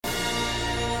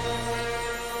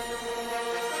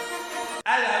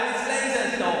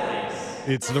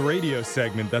It's the radio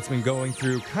segment that's been going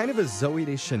through kind of a Zooey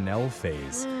Deschanel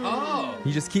phase. Oh.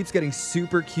 He just keeps getting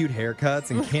super cute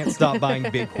haircuts and can't stop buying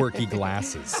big quirky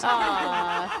glasses.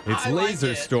 It's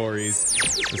Laser Stories,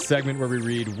 the segment where we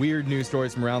read weird news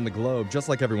stories from around the globe, just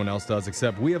like everyone else does,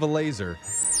 except we have a laser,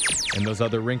 and those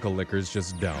other wrinkle lickers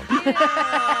just don't.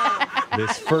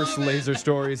 This first Laser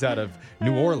Story is out of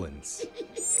New Orleans.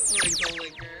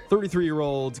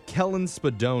 33-year-old Kellen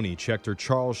Spadoni checked her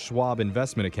Charles Schwab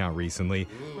investment account recently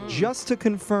just to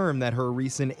confirm that her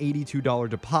recent $82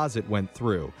 deposit went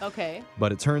through. Okay.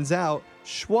 But it turns out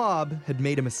Schwab had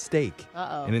made a mistake.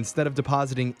 Uh-oh. And instead of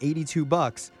depositing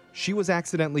 $82, she was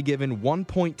accidentally given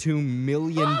 $1.2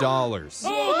 million. Oh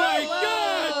my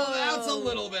God! That's a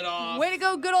little bit off. Way to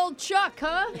go, good old Chuck,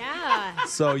 huh? Yeah.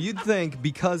 So you'd think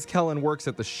because Kellen works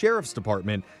at the sheriff's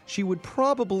department, she would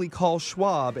probably call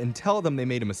Schwab and tell them they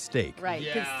made a mistake. Right,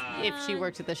 because Yeah. if she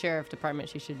works at the sheriff department,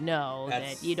 she should know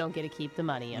That's- that you don't get to keep the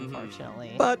money,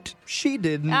 unfortunately. But she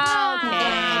didn't. Okay.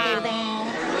 Let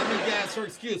me guess her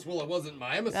excuse. Well, it wasn't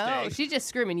my mistake. Oh, she's just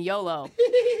screaming YOLO.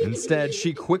 Instead,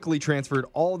 she quickly transferred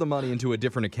all the money into a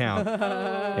different account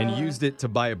and used it to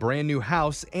buy a brand new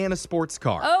house and a sports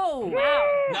car. Oh,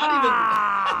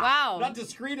 wow. Not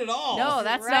discreet at all. No,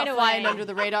 that's Right not flying away. under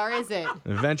the radar, is it?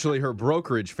 Eventually, her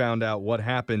brokerage found out what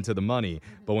happened to the money,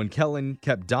 but when Kellen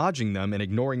kept dodging them and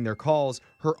ignoring their calls,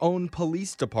 her own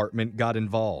police department got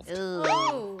involved.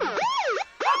 Oh.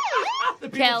 The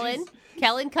people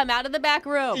Kellen, come out of the back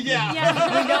room.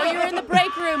 Yeah. We know you're in the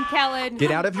break room, Kellen. Get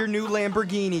out of your new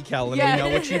Lamborghini, Kellen. Yeah. We know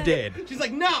what you did. She's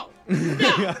like, no.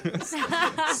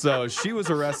 So she was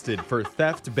arrested for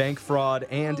theft, bank fraud,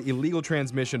 and illegal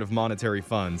transmission of monetary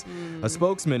funds. A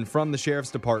spokesman from the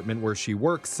sheriff's department where she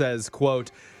works says,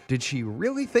 quote, "Did she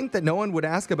really think that no one would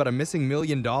ask about a missing $1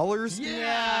 million?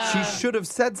 Yeah. She should have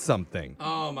said something."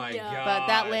 Oh my Yeah. God. But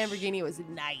that Lamborghini was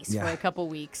nice Yeah. for a couple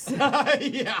weeks.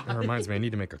 Yeah. That reminds me, I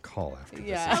need to make a call after this.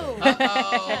 Yeah.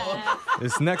 Oh.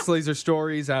 This next laser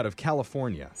story is out of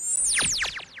California.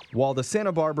 While the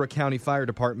Santa Barbara County Fire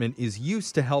Department is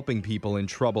used to helping people in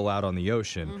trouble out on the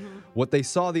ocean, what they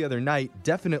saw the other night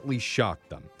definitely shocked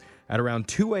them. At around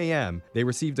 2 a.m., they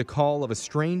received a call of a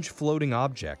strange floating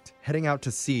object heading out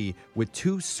to sea with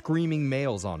 2 screaming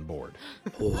males on board.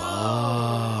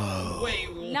 Wait.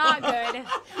 Not good.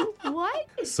 What?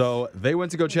 So they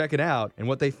went to go check it out, and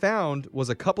what they found was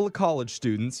a couple of college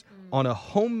students on a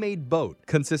homemade boat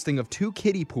consisting of 2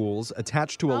 kiddie pools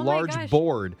attached to a Oh my large gosh.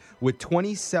 board with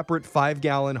 20 separate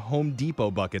 5-gallon Home Depot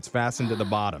buckets fastened to the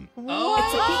bottom. Oh.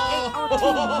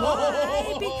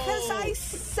 Because I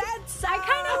said so. I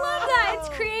kind of love that. It's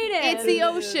creative. It's the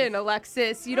ocean,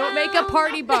 Alexis. You don't make a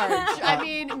party barge. I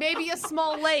mean, maybe a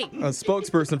small lake. A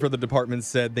spokesperson for the department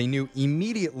said they knew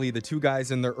immediately the 2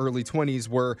 guys in their early 20s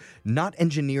were not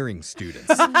engineering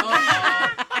students.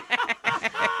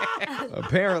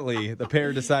 Apparently, the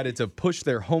pair decided to push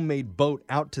their homemade boat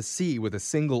out to sea with a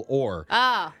single oar.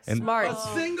 Ah, And- smart.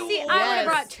 Single. See, I would Yes. have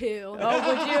brought 2. Oh,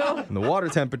 would you? And the water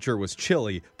temperature was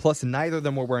chilly, plus neither of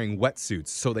them were wearing wetsuits,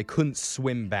 so they couldn't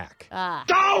swim back. Ah.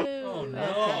 Oh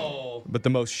no. But the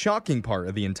most shocking part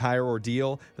of the entire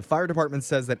ordeal, the fire department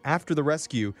says that after the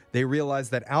rescue, they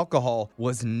realized that alcohol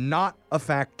was not a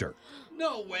factor.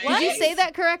 No way. Did you say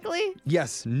that correctly?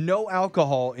 Yes, no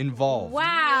alcohol involved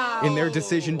Wow. in their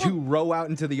decision to row out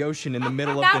into the ocean in the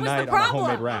middle of That the was night the on a problem.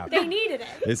 homemade raft. They needed it.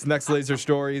 This next laser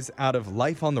story is out of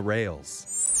Life on the Rails.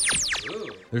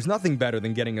 There's nothing better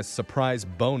than getting a surprise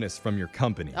bonus from your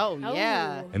company. Oh,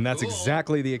 yeah. And that's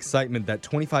exactly the excitement that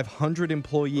 2,500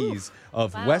 employees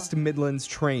of West Midlands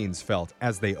Trains felt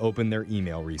as they opened their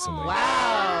email recently.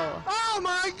 Wow. Oh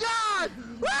my God!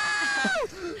 Woo!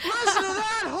 Listen to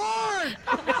that horn!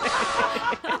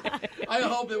 I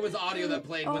hope it was audio that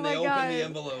played when Oh they my opened God. the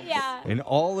envelope. Yeah. In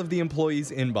all of the employees'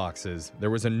 inboxes, there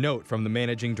was a note from the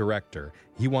managing director.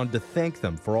 He wanted to thank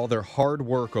them for all their hard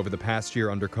work over the past year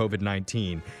under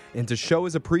COVID-19. And to show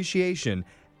his appreciation,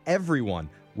 everyone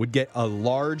would get a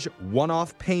large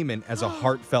one-off payment as a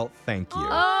heartfelt thank you.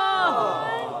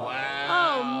 Wow.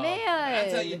 Oh, man.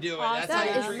 That's how you do it. That's how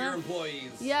you That treat is- your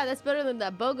employees. Yeah, that's better than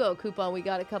that BOGO coupon we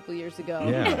got a couple years ago.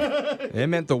 Yeah. It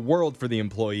meant the world for the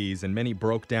employees, and many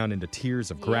broke down into tears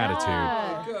of gratitude.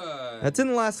 Yeah. Good. That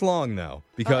didn't last long, though,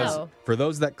 because Uh-oh. for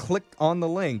those that clicked on the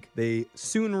link, they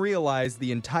soon realized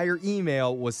the entire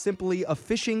email was simply a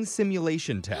phishing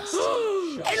simulation test.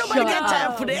 Ain't nobody got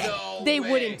time for that. No They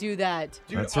way. wouldn't do that.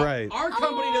 Dude, That's our- right. Our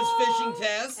company does phishing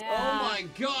tests. Yeah. Oh my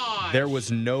God. There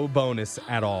was no bonus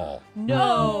at all.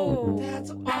 No.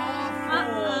 That's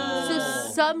awful. So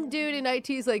some dude in IT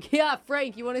is like, yeah,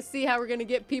 Frank, you want to see how we're going to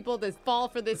get people to fall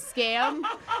for this scam?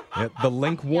 The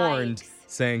link warned,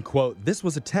 saying, quote, "This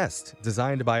was a test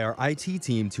designed by our IT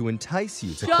team to entice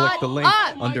you to Shut click the link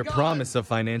up! under Oh my God. promise of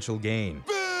financial gain."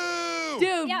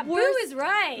 Dude, Yeah, Boo worst, is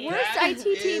right. worst That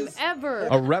IT team is- ever.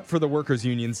 A rep for the workers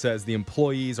union says the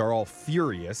employees are all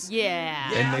furious. Yeah.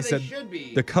 Yeah, And they they said should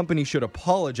be. the company should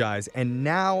apologize and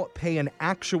now pay an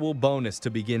actual bonus to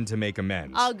begin to make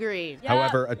amends. Agreed. Yeah.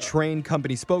 However, a trained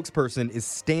company spokesperson is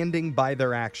standing by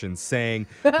their actions, saying,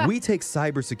 "We take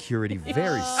cybersecurity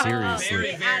very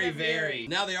seriously." Very.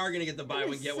 Now they are going to get the buy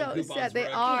one, get one So coupons. sad they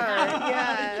bro. are.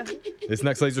 Yeah. This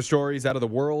next laser story is out of the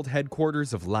world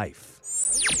headquarters of life.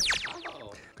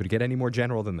 Oh. Could it get any more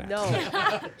general than that?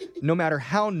 No. No matter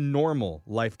how normal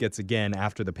life gets again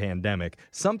after the pandemic,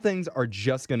 some things are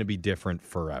just going to be different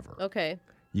forever. Okay.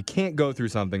 You can't go through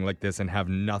something like this and have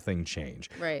nothing change.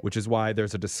 Right. Which is why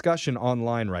there's a discussion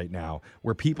online right now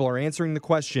where people are answering the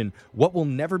question, what will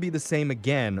never be the same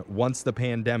again once the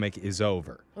pandemic is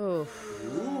over? Oh,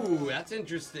 Ooh, that's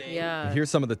interesting. yeah. Here's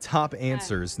some of the top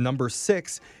answers. Number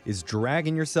 6 is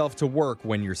dragging yourself to work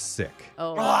when you're sick.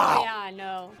 Oh. Oh, yeah,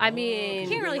 no. I You mean,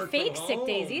 can't really work from fake sick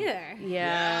days home. either.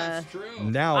 yeah. That's true.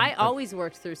 Now, I always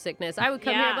worked through sickness. I would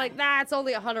come here and be Yeah. like, nah, it's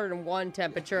only 101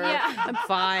 temperature. Yeah. I'm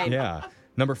fine. yeah.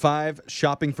 Number 5,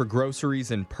 shopping for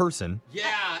groceries in person. Yeah,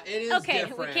 it is Okay,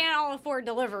 different. we can't all afford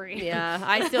delivery. Yeah,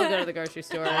 I still go to the grocery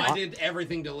store. Oh, I did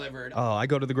everything delivered. Oh, I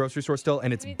go to the grocery store still,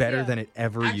 and it's Me better too. than it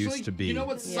ever Actually, used to be. you know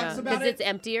what Yeah, sucks about because it? it's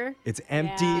emptier. It's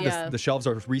empty. Yeah. Yeah. The shelves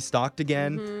are restocked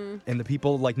again, and the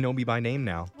people like know me by name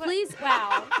now. Please,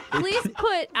 Wow. please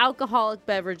put alcoholic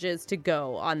beverages to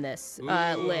go on this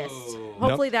list. Ooh.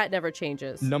 Hopefully that never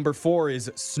changes. Number 4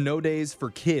 is snow days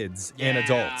for kids and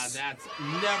adults. That's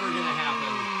never going to happen.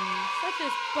 Such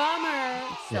a bummer.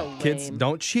 So lame. Kids,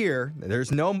 don't cheer.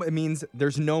 It means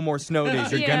there's no more snow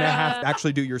days. You're gonna Yeah. have to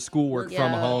actually do your schoolwork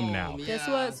from Yeah. home now. Yeah. Guess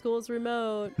what? School's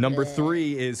remote. Number Ugh.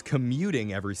 3 is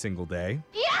commuting every single day.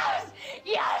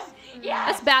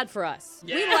 That's bad for us.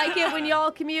 We Yeah. like it when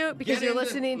y'all commute because Get you're in the-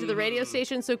 listening to the radio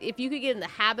station. So if you could get in the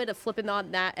habit of flipping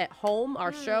on that at home,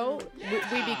 our show,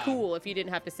 we'd be cool if you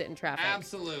didn't have to sit in traffic.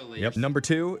 Absolutely. Yep. Number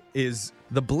 2 is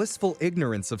the blissful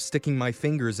ignorance of sticking my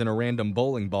fingers in a random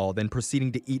bowling ball, then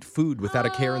proceeding to eat food without a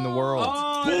care in the world.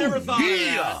 Oh, I never thought of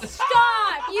that. Stop!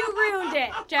 You ruined it,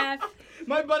 Jeff.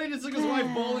 My buddy just took his wife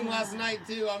bowling last night,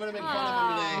 too. I'm going to make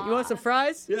fun of You want some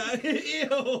fries? him today.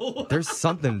 Yeah. Ew. There's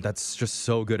something that's just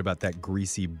so good about that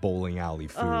greasy bowling alley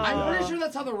food. I'm pretty sure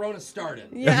that's how the Rona started.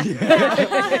 Yeah.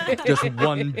 Just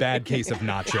one bad case of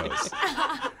nachos.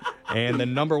 And the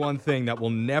number one thing that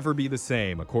will never be the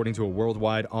same, according to a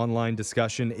worldwide online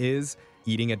discussion, is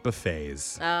eating at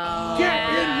buffets. Get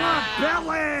in my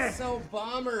belly! So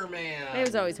bummer, man. It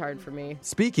was always hard for me.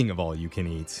 Speaking of all you can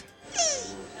eat,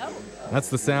 that's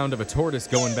the sound of a tortoise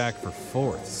going back for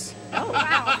fourths. Oh,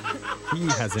 wow. He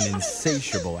has an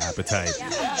insatiable appetite.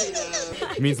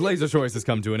 It means Laser Choice has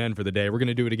come to an end for the day. We're going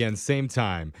to do it again same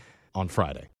time on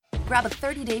Friday. Grab a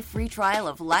 30-day free trial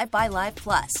of Live by Live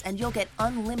Plus, and you'll get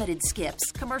unlimited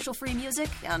skips, commercial-free music,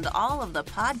 and all of the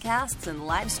podcasts and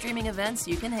live streaming events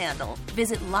you can handle.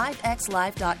 Visit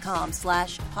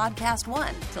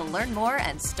livexlive.com/podcast1 to learn more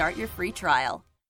and start your free trial.